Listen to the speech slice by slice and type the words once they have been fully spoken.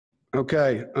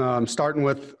Okay, starting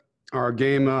with our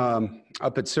game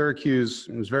up at Syracuse,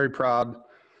 I was very proud of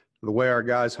the way our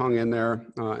guys hung in there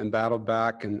and battled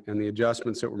back and the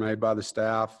adjustments that were made by the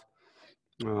staff.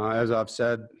 As I've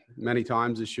said many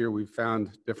times this year, we've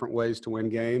found different ways to win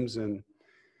games, and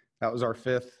that was our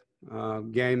fifth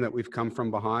game that we've come from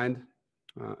behind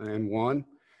and won.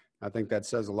 I think that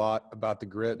says a lot about the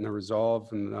grit and the resolve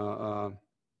and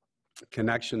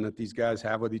connection that these guys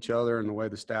have with each other and the way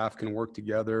the staff can work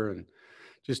together and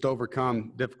just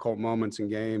overcome difficult moments in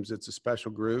games. It's a special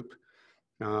group.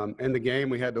 In the game,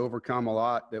 we had to overcome a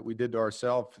lot that we did to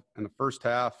ourselves in the first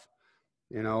half.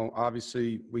 You know,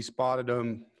 obviously we spotted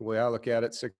them. The way I look at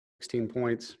it, 16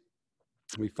 points.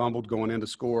 We fumbled going into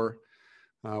score,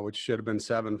 which should have been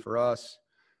 7 for us.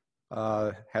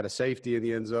 Had a safety in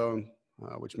the end zone,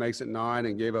 which makes it 9,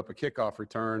 and gave up a kickoff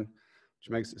return, which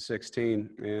makes it 16.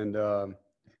 And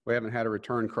we haven't had a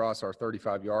return cross our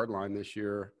 35-yard line this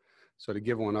year. So to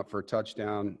give one up for a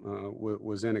touchdown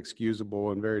was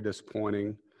inexcusable and very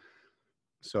disappointing.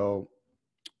 So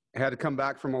I had to come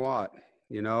back from a lot,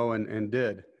 you know, and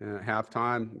did. At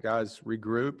halftime, guys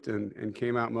regrouped and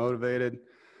came out motivated.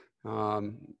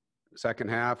 Second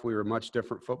half, we were a much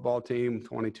different football team,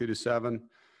 22-7,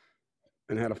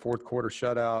 and had a fourth quarter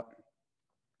shutout.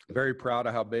 Very proud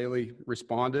of how Bailey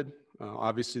responded.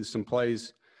 Obviously, some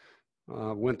plays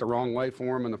went the wrong way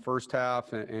for him in the first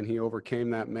half, and he overcame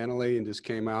that mentally and just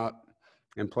came out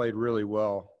and played really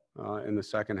well in the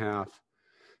second half.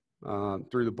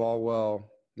 Threw the ball well,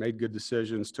 made good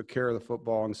decisions, took care of the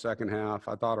football in the second half.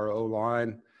 I thought our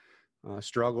O-line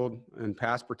struggled in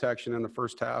pass protection in the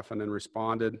first half and then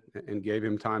responded and gave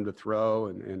him time to throw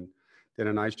and did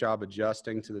a nice job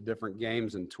adjusting to the different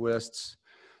games and twists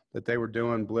that they were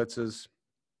doing, blitzes.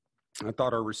 I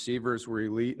thought our receivers were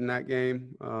elite in that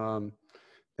game.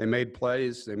 They made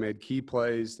plays. They made key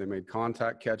plays. They made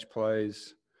contact catch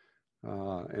plays.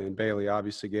 And Bailey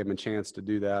obviously gave them a chance to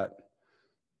do that.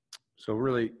 So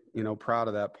really, you know, proud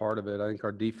of that part of it. I think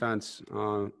our defense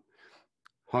hung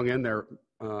in there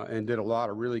and did a lot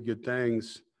of really good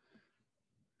things.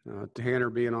 Tanner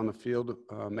being on the field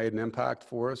made an impact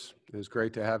for us. It was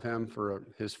great to have him for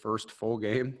his first full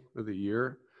game of the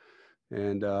year.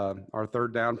 And our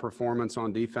third down performance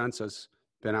on defense has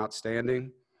been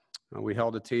outstanding. We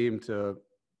held a team to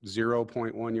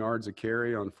 0.1 yards a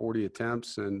carry on 40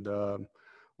 attempts and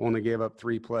only gave up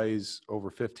 3 plays over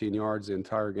 15 yards the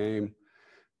entire game.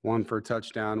 1 for a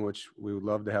touchdown, which we would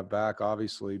love to have back,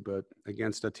 obviously, but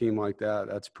against a team like that,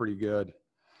 that's pretty good.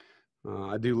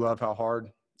 I do love how hard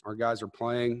our guys are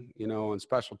playing, you know, on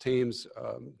special teams.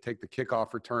 Take the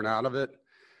kickoff return out of it.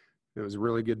 It was a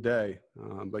really good day,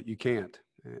 but you can't.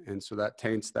 And so that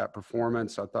taints that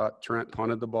performance. I thought Trent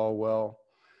punted the ball well.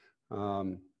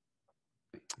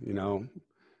 You know,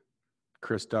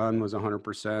 Chris Dunn was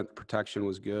 100%. Protection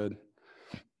was good.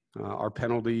 Our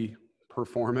penalty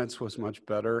performance was much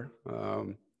better,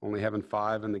 only having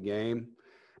 5 in the game.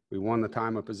 We won the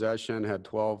time of possession, had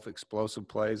 12 explosive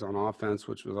plays on offense,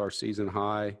 which was our season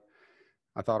high.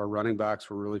 I thought our running backs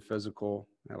were really physical,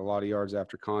 had a lot of yards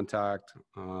after contact.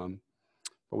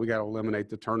 But we got to eliminate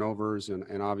the turnovers,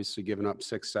 and obviously giving up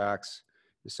 6 sacks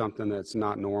is something that's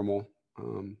not normal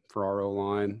for our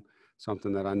O-line,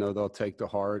 something that I know they'll take to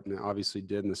heart, and obviously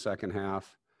did in the second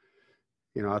half.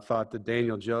 You know, I thought that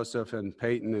Daniel Joseph and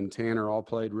Peyton and Tanner all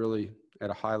played really at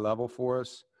a high level for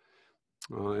us.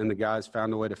 And the guys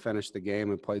found a way to finish the game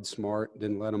and played smart,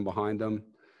 didn't let them behind them.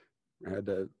 Had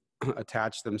to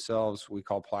attach themselves, we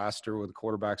call plaster, with the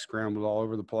quarterback scrambled all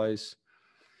over the place.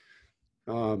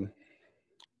 So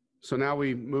now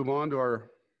we move on to our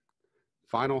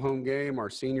final home game, our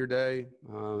senior day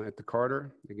at the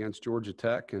Carter against Georgia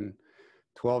Tech, and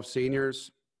 12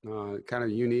 seniors, kind of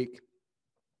unique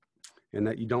in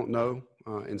that you don't know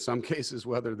in some cases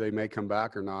whether they may come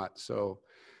back or not. So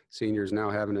seniors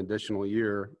now have an additional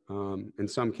year. In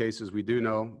some cases we do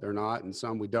know they're not, and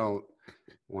some we don't.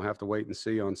 We'll have to wait and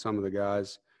see on some of the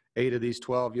guys. 8 of these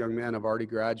 12 young men have already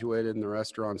graduated, and the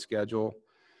rest are on schedule.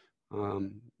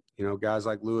 You know, guys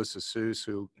like Louis Asus,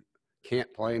 who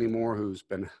can't play anymore, who's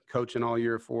been coaching all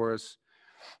year for us,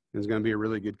 is going to be a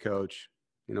really good coach.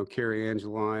 You know, Kerry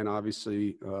Angeline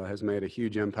obviously has made a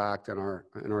huge impact in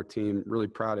our team. Really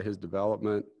proud of his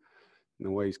development and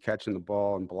the way he's catching the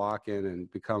ball and blocking and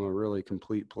become a really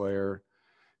complete player.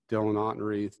 Dylan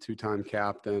Ottenreith, 2-time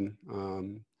captain,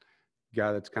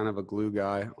 guy that's kind of a glue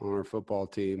guy on our football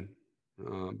team.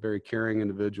 Very caring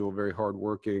individual, very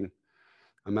hardworking.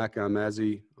 Emeka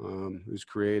Emezi, who's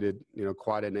created, you know,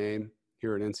 quite a name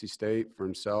here at NC State for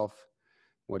himself,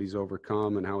 what he's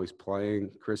overcome and how he's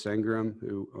playing. Chris Ingram,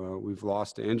 who we've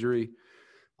lost to injury.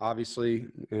 obviously,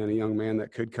 and a young man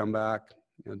that could come back.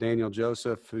 Daniel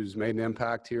Joseph, who's made an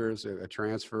impact here as a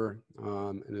transfer,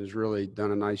 and has really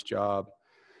done a nice job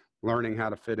learning how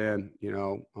to fit in.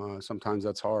 Sometimes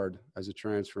that's hard as a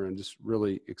transfer, and just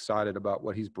really excited about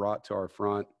what he's brought to our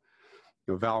front.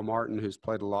 Val Martin, who's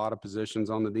played a lot of positions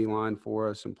on the D-line for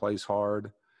us and plays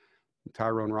hard.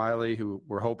 Tyrone Riley, who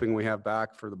we're hoping we have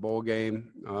back for the bowl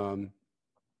game,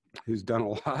 who's done a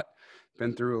lot,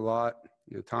 been through a lot.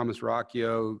 Thomas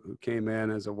Rocchio, who came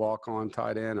in as a walk-on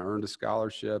tight end, earned a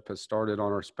scholarship, has started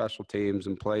on our special teams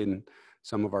and played in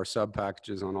some of our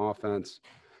sub-packages on offense.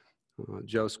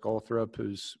 Joe Skolthrop,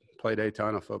 who's played a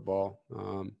ton of football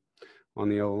on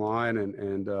the O-line,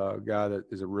 and a guy that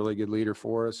is a really good leader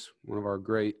for us, one of our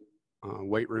great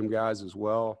weight room guys as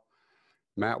well.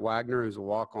 Matt Wagner, who's a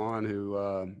walk-on, who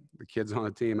the kids on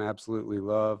the team absolutely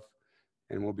love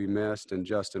and will be missed, and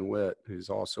Justin Witt, who's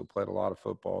also played a lot of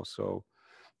football. So,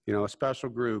 a special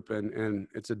group, and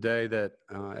it's a day that,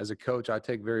 as a coach, I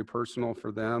take very personal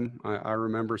for them. I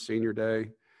remember senior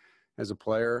day as a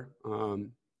player.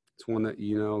 It's one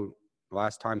that,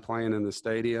 last time playing in the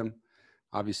stadium,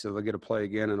 obviously they'll get to play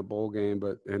again in a bowl game,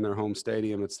 but in their home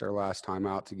stadium, it's their last time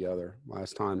out together,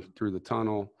 last time through the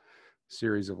tunnel,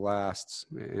 series of lasts.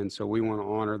 And so we want to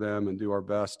honor them and do our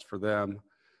best for them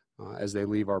as they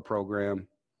leave our program.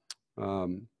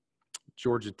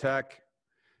 Georgia Tech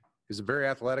is a very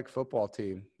athletic football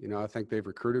team. I think they've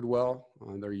recruited well.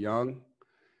 They're young.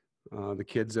 The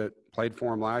kids that played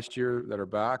for them last year that are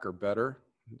back are better.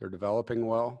 They're developing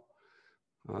well.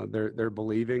 They're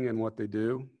believing in what they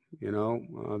do.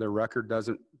 Their record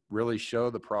doesn't really show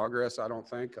the progress, I don't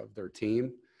think, of their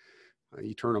team.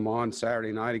 You turn them on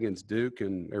Saturday night against Duke,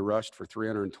 and they rushed for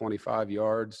 325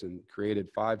 yards and created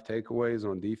 5 takeaways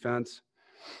on defense.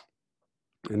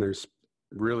 And there's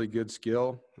really good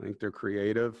skill. I think they're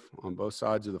creative on both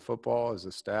sides of the football as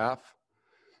a staff.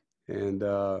 And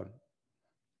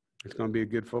it's going to be a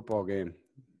good football game.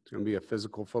 It's going to be a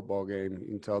physical football game. You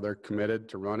can tell they're committed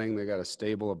to running. They got a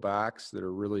stable of backs that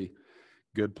are really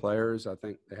good players. I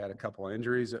think they had a couple of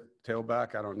injuries at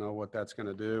tailback. I don't know what that's going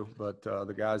to do, but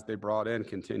the guys they brought in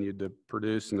continued to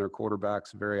produce, and their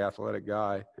quarterback's a very athletic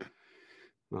guy.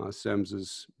 Sims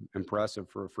is impressive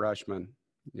for a freshman.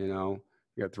 You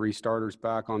got 3 starters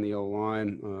back on the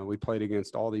O-line. We played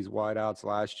against all these wideouts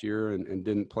last year and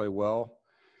didn't play well.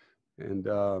 And,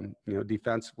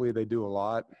 defensively, they do a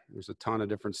lot. There's a ton of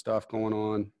different stuff going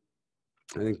on.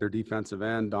 I think their defensive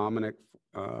end, Dominic,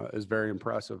 is very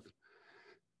impressive.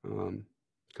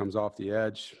 Comes off the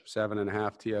edge,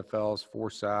 7.5 TFLs, 4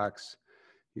 sacks.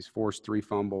 He's forced 3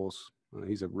 fumbles.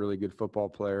 He's a really good football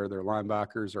player. Their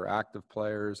linebackers are active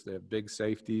players. They have big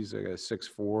safeties. They got a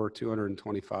 6'4",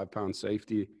 225-pound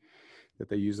safety that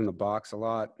they use in the box a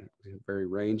lot. Very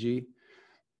rangy.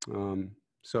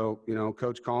 So,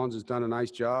 Coach Collins has done a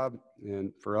nice job.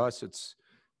 And for us, it's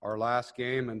our last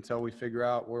game until we figure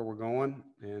out where we're going.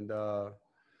 And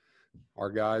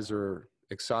our guys are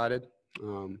excited.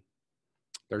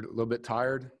 They're a little bit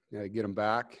tired. Get them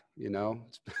back.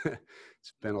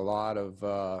 It's been a lot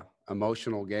of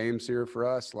emotional games here for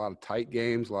us, a lot of tight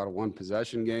games, a lot of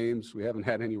one-possession games. We haven't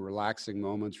had any relaxing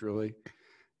moments, really.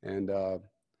 And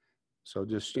so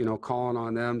just, calling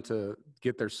on them to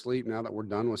get their sleep now that we're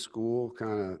done with school,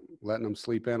 kind of letting them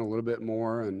sleep in a little bit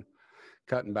more and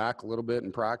cutting back a little bit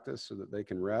in practice so that they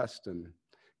can rest and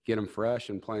get them fresh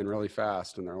and playing really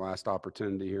fast in their last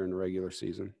opportunity here in the regular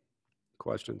season.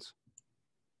 Questions?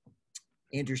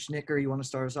 Andrew Schnicker, you want to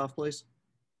start us off, please?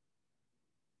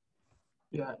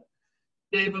 Yeah.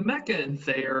 Dave, Emeka and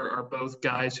Thayer are both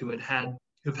guys who've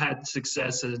had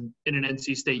success in an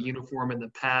NC State uniform in the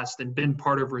past and been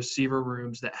part of receiver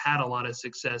rooms that had a lot of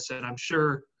success. And I'm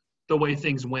sure the way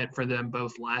things went for them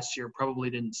both last year probably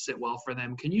didn't sit well for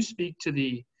them. Can you speak to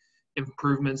the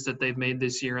improvements that they've made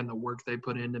this year and the work they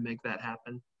put in to make that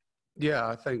happen? Yeah,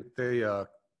 I think they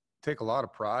take a lot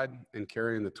of pride in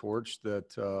carrying the torch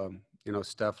that,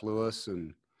 Steph Lewis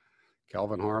and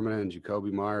Calvin Harmon and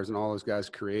Jacoby Myers and all those guys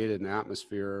created an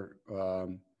atmosphere.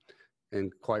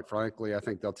 And quite frankly, I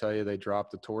think they'll tell you they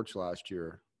dropped the torch last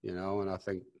year, and I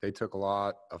think they took a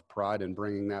lot of pride in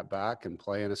bringing that back and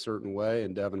playing a certain way.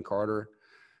 And Devin Carter,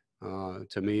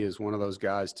 to me, is one of those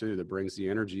guys, too, that brings the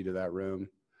energy to that room.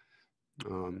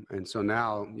 And so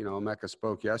now, Emeka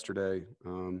spoke yesterday.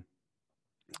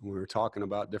 We were talking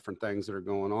about different things that are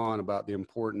going on, about the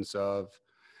importance of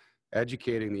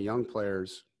educating the young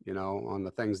players, on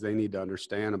the things they need to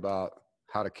understand about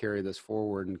how to carry this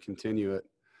forward and continue it.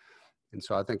 And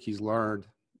so I think he's learned,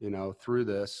 through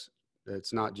this, that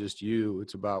it's not just you,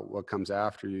 it's about what comes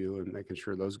after you and making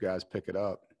sure those guys pick it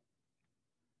up.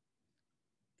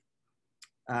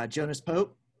 Jonas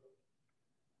Pope.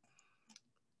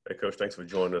 Hey, Coach, thanks for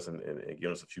joining us and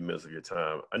giving us a few minutes of your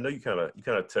time. I know you kind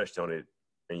of touched on it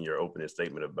in your opening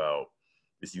statement about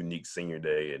this unique senior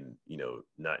day and,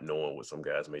 not knowing what some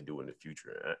guys may do in the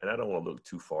future. And I don't want to look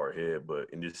too far ahead, but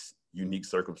in this unique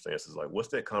circumstances, like what's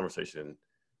that conversation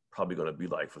probably going to be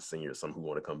like for seniors, some who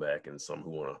want to come back and some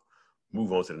who want to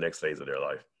move on to the next phase of their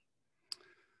life?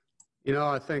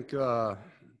 I think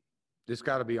just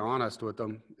got to be honest with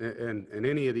them. In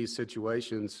any of these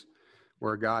situations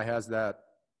where a guy has that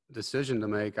decision to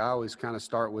make, I always kind of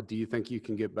start with, do you think you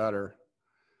can get better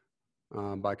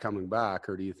by coming back,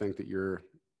 or do you think that you're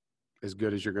as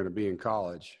good as you're going to be in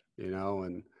college?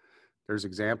 And there's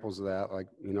examples of that, like,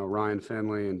 Ryan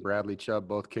Finley and Bradley Chubb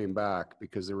both came back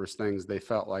because there was things they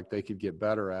felt like they could get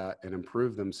better at and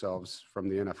improve themselves from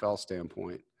the NFL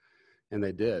standpoint. And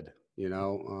they did.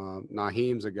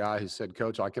 Naheem's a guy who said,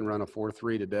 Coach, I can run a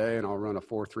 4.3 today and I'll run a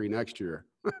 4.3 next year.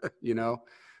 I'm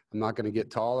not going to get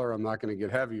taller. I'm not going to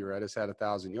get heavier. I just had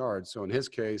 1,000 yards. So in his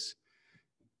case,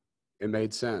 it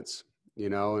made sense,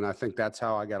 and I think that's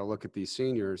how I got to look at these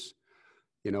seniors.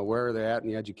 Where are they at in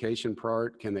the education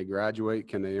part? Can they graduate?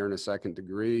 Can they earn a second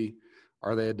degree?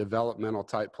 Are they a developmental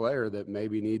type player that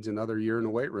maybe needs another year in the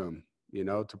weight room,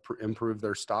 to improve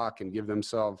their stock and give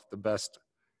themselves the best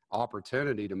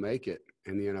opportunity to make it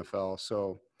in the NFL?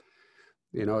 So,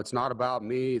 it's not about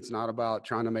me. It's not about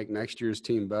trying to make next year's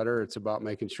team better. It's about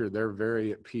making sure they're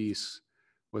very at peace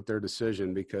with their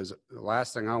decision, because the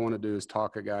last thing I want to do is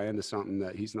talk a guy into something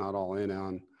that he's not all in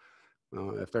on.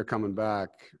 If they're coming back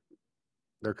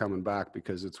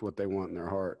because it's what they want in their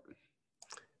heart.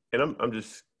 And I'm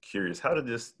just curious, how did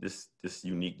this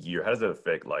unique year, how does that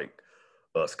affect like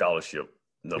scholarship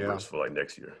numbers for like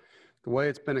next year? The way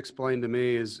it's been explained to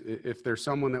me is if there's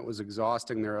someone that was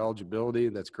exhausting their eligibility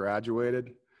that's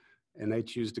graduated and they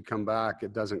choose to come back,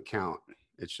 it doesn't count.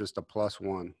 It's just a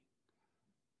 +1.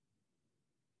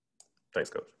 Thanks,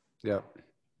 Coach. Yep.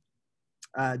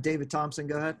 David Thompson,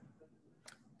 go ahead.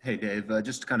 Hey, Dave,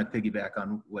 just to kind of piggyback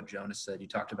on what Jonas said, you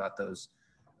talked about those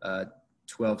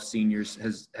 12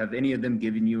 seniors. Have any of them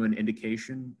given you an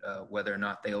indication whether or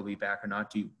not they'll be back or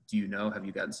not? Do you know? Have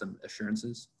you gotten some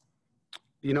assurances?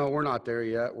 We're not there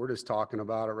yet. We're just talking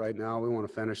about it right now. We want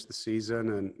to finish the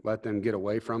season and let them get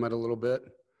away from it a little bit,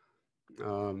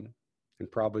 and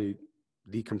probably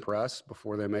decompress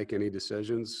before they make any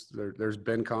decisions. There's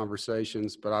been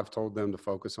conversations, but I've told them to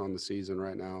focus on the season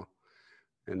right now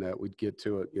and that we'd get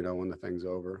to it, when the thing's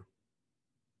over.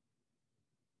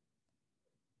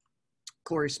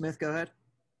 Corey Smith, go ahead.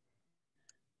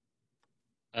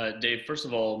 Dave, first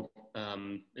of all,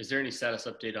 is there any status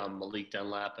update on Malik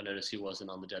Dunlap? I noticed he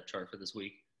wasn't on the depth chart for this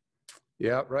week.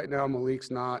 Yeah, right now Malik's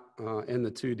not in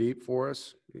the too deep for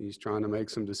us. He's trying to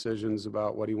make some decisions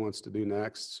about what he wants to do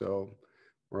next. So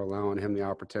we're allowing him the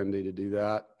opportunity to do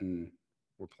that, and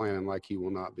we're planning like he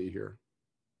will not be here.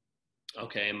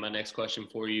 Okay, and my next question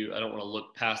for you, I don't want to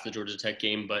look past the Georgia Tech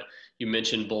game, but you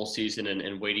mentioned bowl season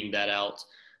and waiting that out.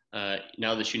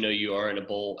 Now that you are in a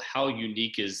bowl, how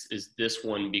unique is this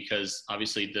one? Because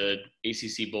obviously the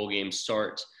ACC bowl games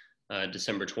start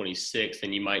December 26th,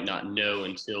 and you might not know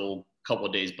until a couple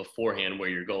of days beforehand where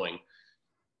you're going.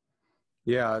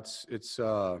 Yeah, it's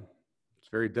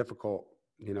very difficult,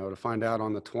 to find out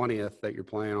on the 20th that you're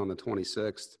playing on the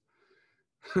 26th.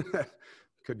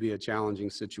 Could be a challenging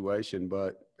situation,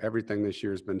 but everything this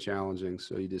year has been challenging.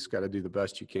 So you just got to do the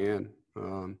best you can.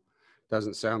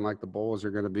 Doesn't sound like the bowls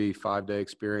are going to be 5-day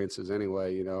experiences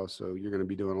anyway, so you're going to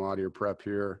be doing a lot of your prep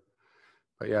here.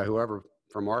 But yeah, whoever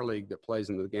from our league that plays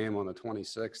in the game on the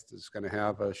 26th is going to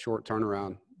have a short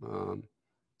turnaround.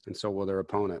 And so will their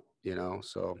opponent,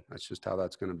 so that's just how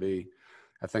that's going to be.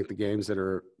 I think the games that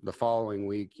are the following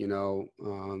week,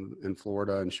 in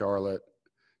Florida and Charlotte,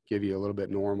 give you a little bit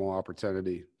normal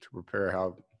opportunity to prepare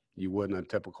how you would in a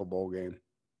typical bowl game.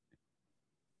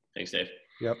 Thanks, Dave.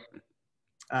 Yep.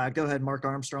 Go ahead, Mark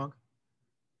Armstrong.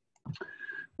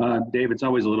 Dave, it's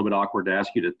always a little bit awkward to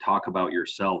ask you to talk about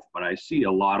yourself, but I see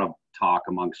a lot of talk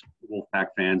amongst Wolfpack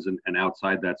fans and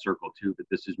outside that circle too, that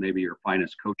this is maybe your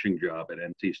finest coaching job at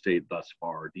NC State thus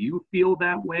far. Do you feel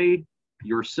that way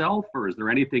yourself, or is there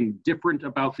anything different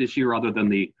about this year other than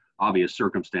the obvious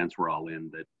circumstance we're all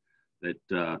in that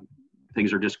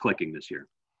things are just clicking this year?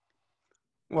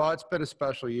 Well, it's been a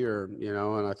special year,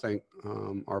 and I think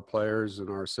our players and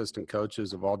our assistant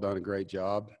coaches have all done a great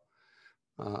job.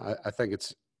 I think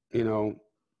it's,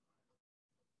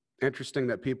 interesting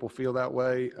that people feel that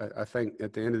way. I think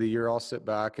at the end of the year, I'll sit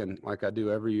back and, like I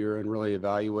do every year, and really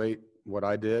evaluate what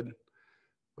I did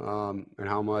and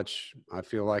how much I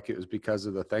feel like it was because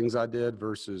of the things I did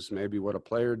versus maybe what a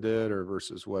player did or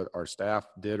versus what our staff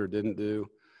did or didn't do.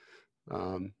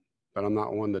 But I'm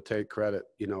not one to take credit,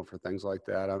 for things like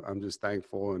that. I'm just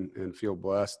thankful and feel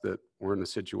blessed that we're in the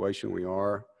situation we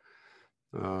are.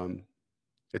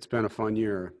 It's been a fun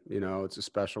year. It's a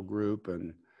special group,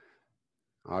 and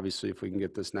obviously if we can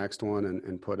get this next one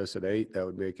and put us at 8, that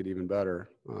would make it even better.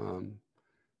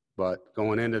 But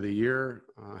going into the year,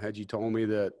 had you told me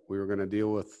that we were going to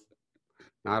deal with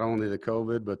not only the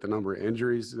COVID, but the number of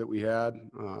injuries that we had,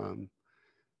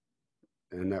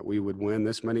 and that we would win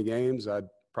this many games, I'd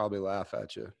probably laugh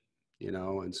at you,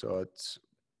 and so it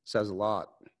says a lot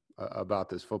about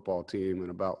this football team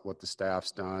and about what the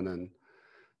staff's done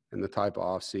and the type of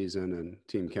off season and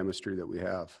team chemistry that we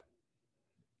have.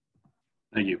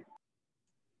 Thank you.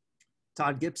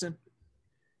 Todd Gibson.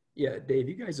 Yeah, Dave,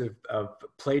 you guys have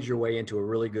played your way into a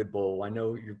really good bowl. I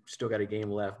know you've still got a game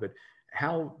left, but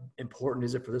how important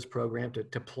is it for this program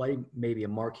to play maybe a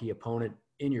marquee opponent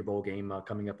in your bowl game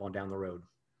coming up on down the road?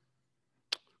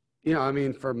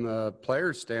 From the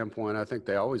players' standpoint, I think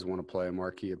they always want to play a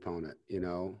marquee opponent.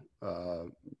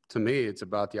 To me, it's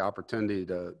about the opportunity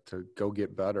to go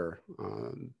get better.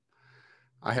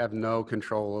 I have no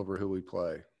control over who we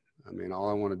play. All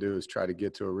I want to do is try to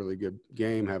get to a really good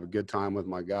game, have a good time with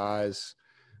my guys,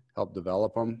 help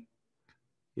develop them,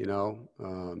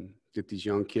 get these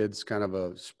young kids kind of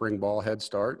a spring ball head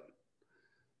start,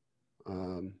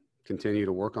 continue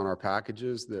to work on our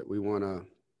packages that we want to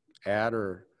add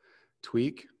or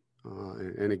tweak,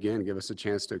 and again, give us a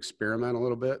chance to experiment a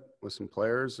little bit with some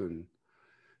players. And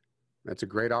that's a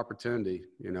great opportunity,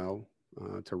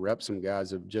 to rep some guys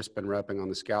that have just been repping on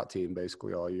the scout team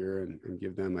basically all year and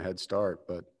give them a head start.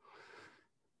 But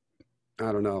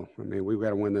I don't know. We've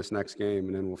got to win this next game,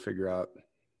 and then we'll figure out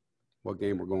what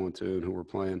game we're going to and who we're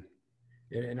playing.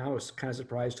 And I was kind of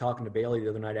surprised talking to Bailey the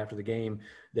other night after the game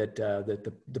that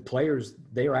the players,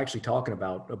 they are actually talking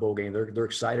about a bowl game. They're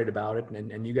excited about it,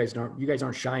 and you guys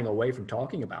aren't shying away from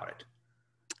talking about it.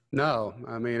 No,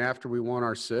 after we won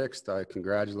our 6th, I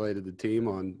congratulated the team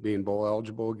on being bowl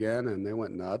eligible again, and they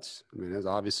went nuts. It was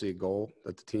obviously a goal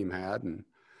that the team had, and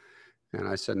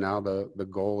I said now the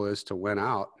goal is to win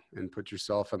out and put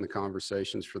yourself in the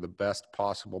conversations for the best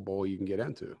possible bowl you can get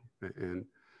into, and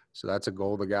so that's a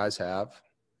goal the guys have,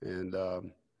 and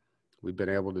we've been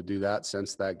able to do that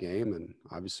since that game, and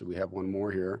obviously we have one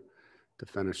more here to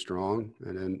finish strong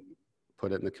and then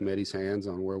put it in the committee's hands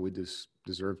on where we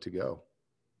deserve to go.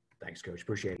 Thanks, Coach.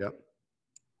 Appreciate it. Yep.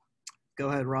 Go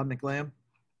ahead, Rob McLam.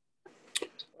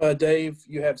 Dave,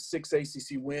 you have 6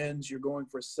 ACC wins. You're going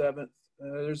for 7th.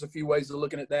 There's a few ways of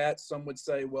looking at that. Some would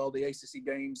say, well, the ACC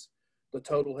games, the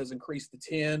total has increased to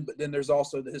 10, but then there's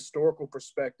also the historical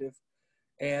perspective.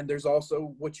 And there's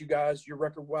also what you guys, your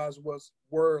record-wise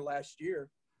were last year.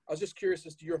 I was just curious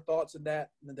as to your thoughts on that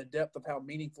and the depth of how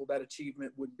meaningful that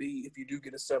achievement would be if you do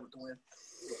get a 7th win.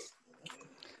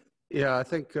 Yeah, I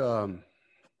think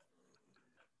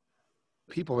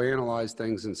people analyze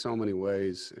things in so many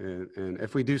ways, and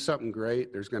if we do something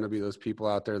great, there's going to be those people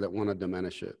out there that want to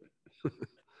diminish it.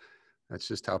 That's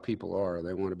just how people are.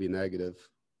 They want to be negative.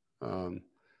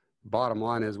 Bottom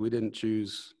line is we didn't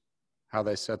choose how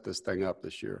they set this thing up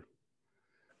this year.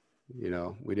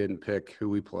 We didn't pick who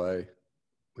we play.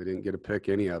 We didn't get to pick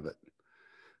any of it.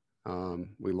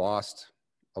 We lost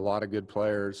a lot of good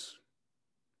players.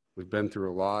 We've been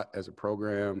through a lot as a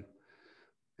program.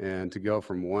 And to go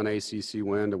from 1 ACC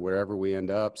win to wherever we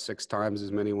end up, 6 times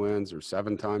as many wins or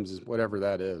 7 times as whatever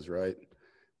that is, right?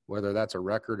 Whether that's a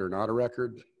record or not a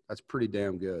record, that's pretty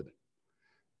damn good.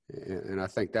 And I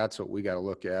think that's what we got to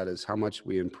look at is how much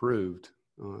we improved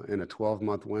in a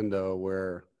 12-month window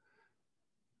where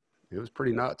it was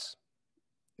pretty nuts,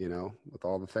 with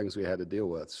all the things we had to deal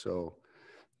with. So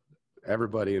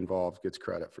everybody involved gets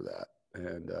credit for that.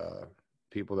 And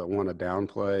people that want to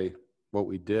downplay what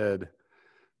we did,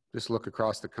 just look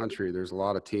across the country. There's a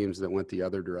lot of teams that went the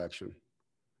other direction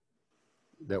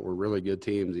that were really good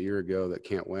teams a year ago that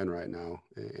can't win right now.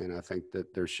 And I think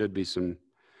that there should be some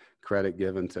credit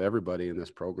given to everybody in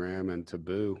this program and to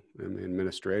Boo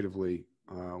administratively,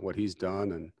 what he's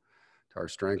done, and to our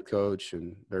strength coach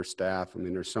and their staff.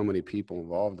 There's so many people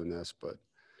involved in this, but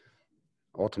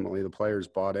ultimately the players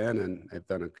bought in and have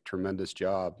done a tremendous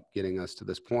job getting us to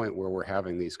this point where we're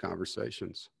having these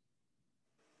conversations.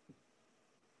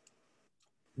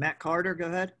 Matt Carter, go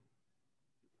ahead.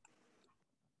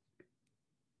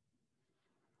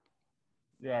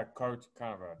 Yeah, Coach,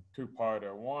 kind of a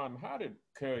two-parter. One, how did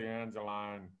Kelly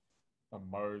Angeline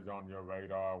emerge on your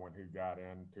radar when he got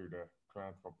into the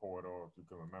transfer portal, if you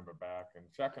can remember back? And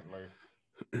secondly,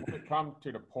 when it comes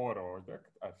to the portal, is there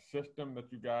a system that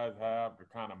you guys have to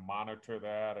kind of monitor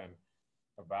that and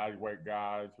evaluate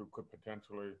guys who could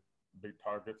potentially be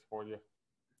targets for you?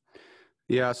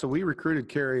 Yeah, so we recruited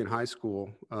Kerry in high school,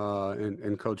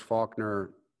 and Coach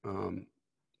Faulkner,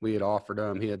 we had offered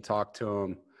him, he had talked to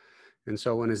him. And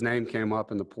so when his name came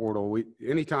up in the portal,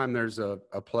 anytime there's a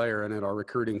player in it, our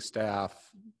recruiting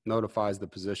staff notifies the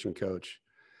position coach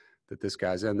that this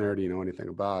guy's in there. Do you know anything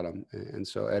about him? And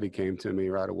so Eddie came to me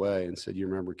right away and said, "You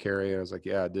remember Kerry?" I was like,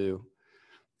 "Yeah, I do."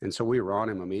 And so we were on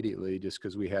him immediately just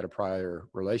because we had a prior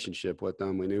relationship with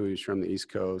him. We knew he was from the East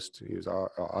Coast. He was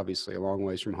obviously a long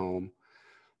ways from home.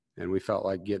 And we felt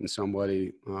like getting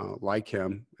somebody like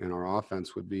him in our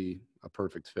offense would be a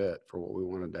perfect fit for what we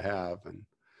wanted to have. And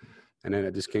then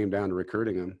it just came down to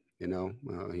recruiting him.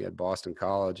 He had Boston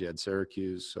College, he had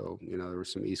Syracuse. So, there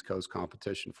was some East Coast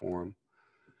competition for him.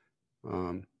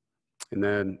 And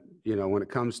then, when it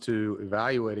comes to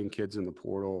evaluating kids in the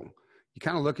portal, you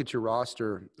kind of look at your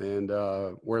roster and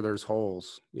where there's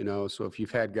holes, So if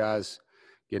you've had guys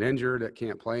get injured that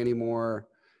can't play anymore,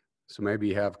 so maybe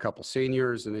you have a couple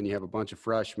seniors and then you have a bunch of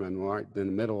freshmen. Well, right in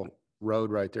the middle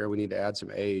road right there, we need to add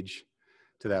some age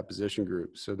to that position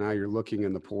group. So now you're looking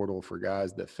in the portal for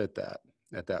guys that fit that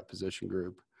at that position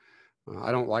group.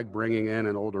 I don't like bringing in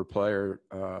an older player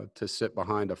to sit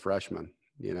behind a freshman.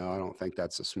 I don't think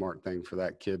that's a smart thing for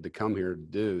that kid to come here to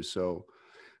do. So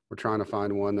we're trying to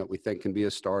find one that we think can be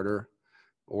a starter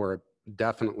or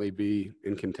definitely be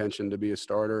in contention to be a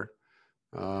starter.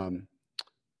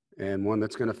 And one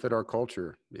that's going to fit our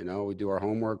culture. We do our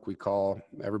homework. We call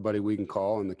everybody we can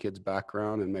call in the kid's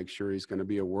background and make sure he's going to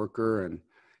be a worker and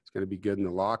he's going to be good in the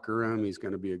locker room. He's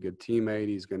going to be a good teammate.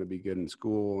 He's going to be good in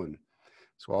school. And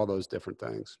so all those different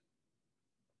things.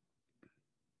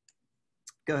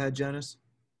 Go ahead, Jonas.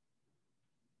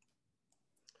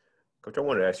 Coach, I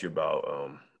wanted to ask you about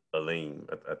Aleem.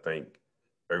 I think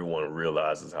everyone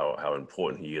realizes how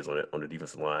important he is on the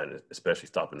defensive line, especially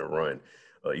stopping the run.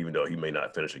 Even though he may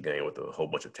not finish a game with a whole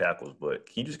bunch of tackles. But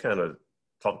can you just kind of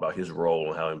talk about his role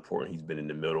and how important he's been in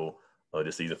the middle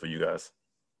this season for you guys?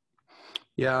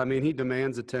 Yeah, I mean, he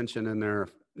demands attention in there,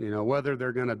 whether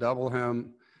they're going to double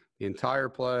him the entire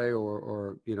play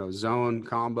or zone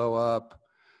combo up.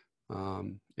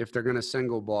 If they're going to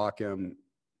single block him,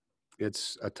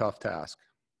 it's a tough task.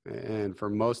 And for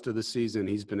most of the season,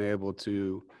 he's been able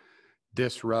to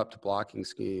disrupt blocking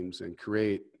schemes and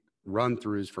create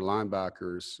run-throughs for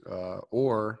linebackers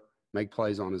or make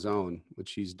plays on his own,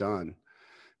 which he's done.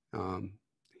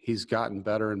 He's gotten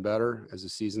better and better as the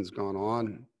season's gone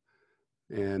on,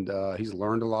 and he's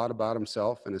learned a lot about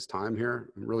himself and his time here.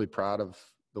 I'm really proud of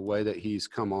the way that he's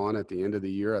come on at the end of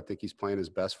the year. I think he's playing his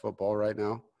best football right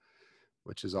now,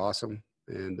 which is awesome,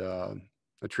 and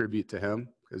a tribute to him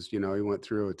because, he went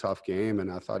through a tough game,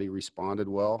 and I thought he responded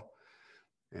well.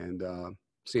 And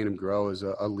seeing him grow as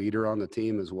a leader on the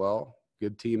team as well.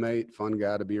 Good teammate, fun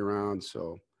guy to be around.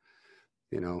 So,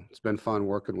 it's been fun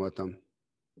working with him.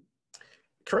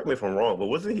 Correct me if I'm wrong, but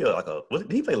wasn't he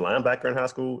did he play linebacker in high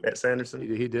school at Sanderson?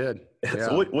 He did. Yeah.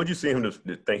 So what'd you see him to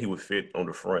think he would fit on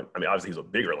the front? I mean, obviously he's a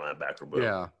bigger linebacker, but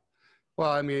yeah. Well,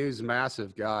 I mean, he's a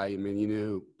massive guy. I mean, you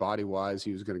knew body-wise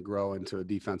he was going to grow into a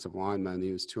defensive lineman.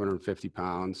 He was 250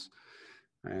 pounds.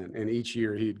 And each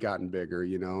year he'd gotten bigger, I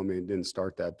mean, it didn't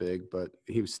start that big, but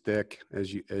he was thick,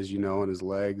 as you know, in his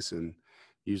legs, and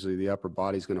usually the upper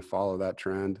body's going to follow that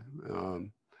trend.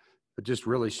 But just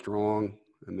really strong.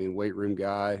 I mean, weight room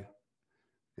guy.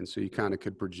 And so you kind of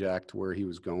could project where he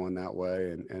was going that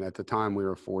way. And at the time we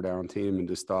were a 4-down team and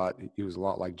just thought he was a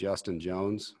lot like Justin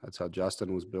Jones. That's how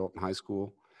Justin was built in high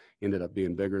school. He ended up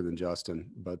being bigger than Justin,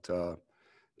 but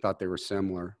thought they were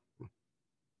similar.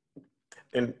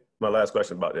 And my last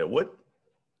question about that,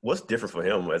 what's different for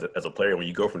him as a player when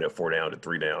you go from that 4-down to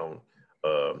 3-down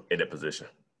in that position?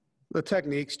 The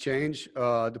techniques change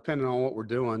depending on what we're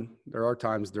doing. There are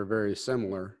times they're very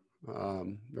similar.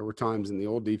 There were times in the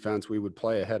old defense we would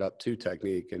play a head-up 2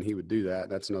 technique, and he would do that.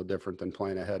 That's no different than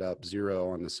playing a head-up 0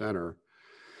 on the center.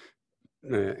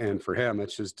 And for him,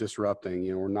 it's just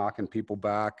disrupting. We're knocking people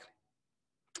back,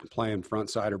 playing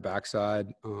front side or backside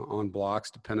on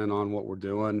blocks, depending on what we're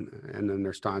doing. And then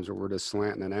there's times where we're just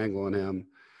slanting and angling him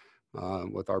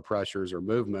with our pressures or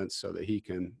movements so that he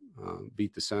can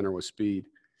beat the center with speed.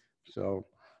 So,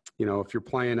 if you're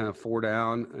playing a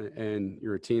 4-down and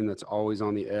you're a team that's always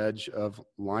on the edge of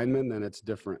linemen, then it's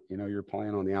different. You're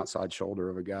playing on the outside shoulder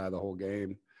of a guy the whole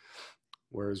game.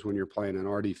 Whereas when you're playing in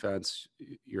our defense,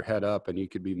 you're head up and you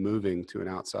could be moving to an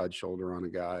outside shoulder on a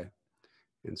guy.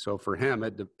 And so for him,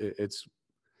 it's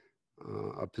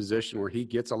a position where he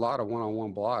gets a lot of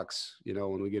one-on-one blocks,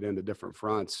 when we get into different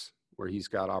fronts where he's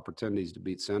got opportunities to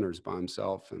beat centers by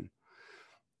himself. And,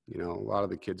 a lot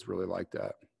of the kids really like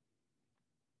that.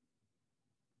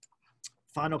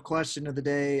 Final question of the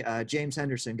day. James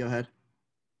Henderson, go ahead.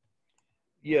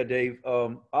 Yeah, Dave.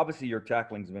 Obviously, your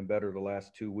tackling's been better the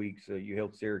last 2 weeks. You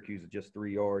held Syracuse at just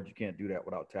 3 yards. You can't do that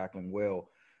without tackling well.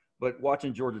 But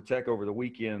watching Georgia Tech over the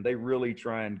weekend, they really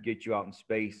try and get you out in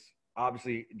space.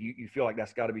 Obviously, you feel like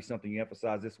that's got to be something you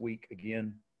emphasize this week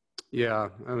again? Yeah,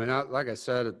 I mean, like I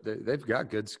said, they've got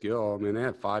good skill. I mean, they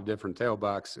have 5 different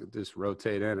tailbacks that just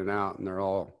rotate in and out, and they're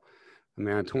all – I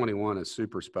mean, 21 is a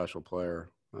super special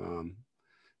player. And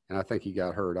I think he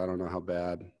got hurt. I don't know how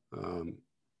bad.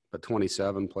 But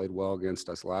 27 played well against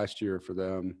us last year for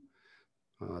them.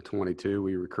 22,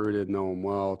 we recruited, know him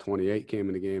well. 28 came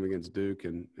in the game against Duke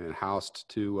and housed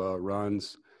 2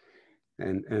 runs.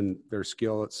 And their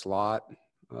skill at slot,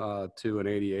 2 and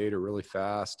 88 are really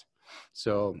fast.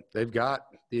 So they've got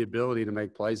the ability to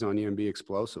make plays on you and be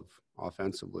explosive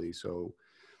offensively. So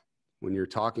when you're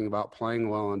talking about playing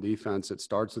well on defense, it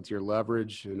starts with your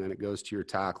leverage, and then it goes to your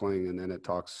tackling, and then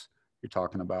you're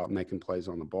talking about making plays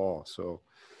on the ball. So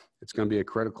it's going to be a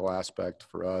critical aspect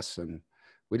for us, and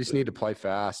we just need to play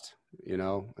fast, and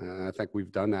I think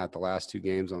we've done that the last 2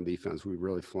 games on defense. We've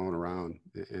really flown around,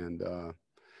 and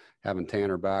having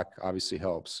Tanner back obviously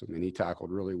helps. I mean, he tackled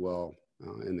really well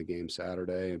in the game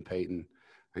Saturday, and Peyton,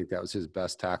 I think that was his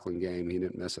best tackling game. He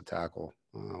didn't miss a tackle,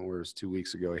 whereas 2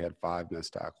 weeks ago he had 5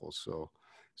 missed tackles. So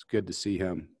it's good to see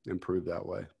him improve that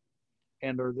way.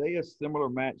 And are they a similar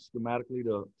match schematically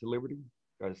to Liberty?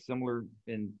 Similar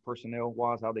in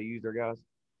personnel-wise, how they use their guys?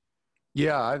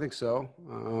 Yeah, I think so.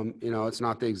 It's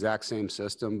not the exact same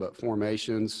system, but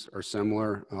formations are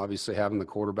similar. Obviously, having the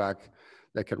quarterback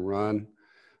that can run,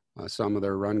 some of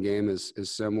their run game is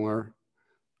similar.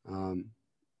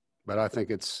 But I think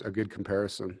it's a good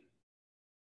comparison.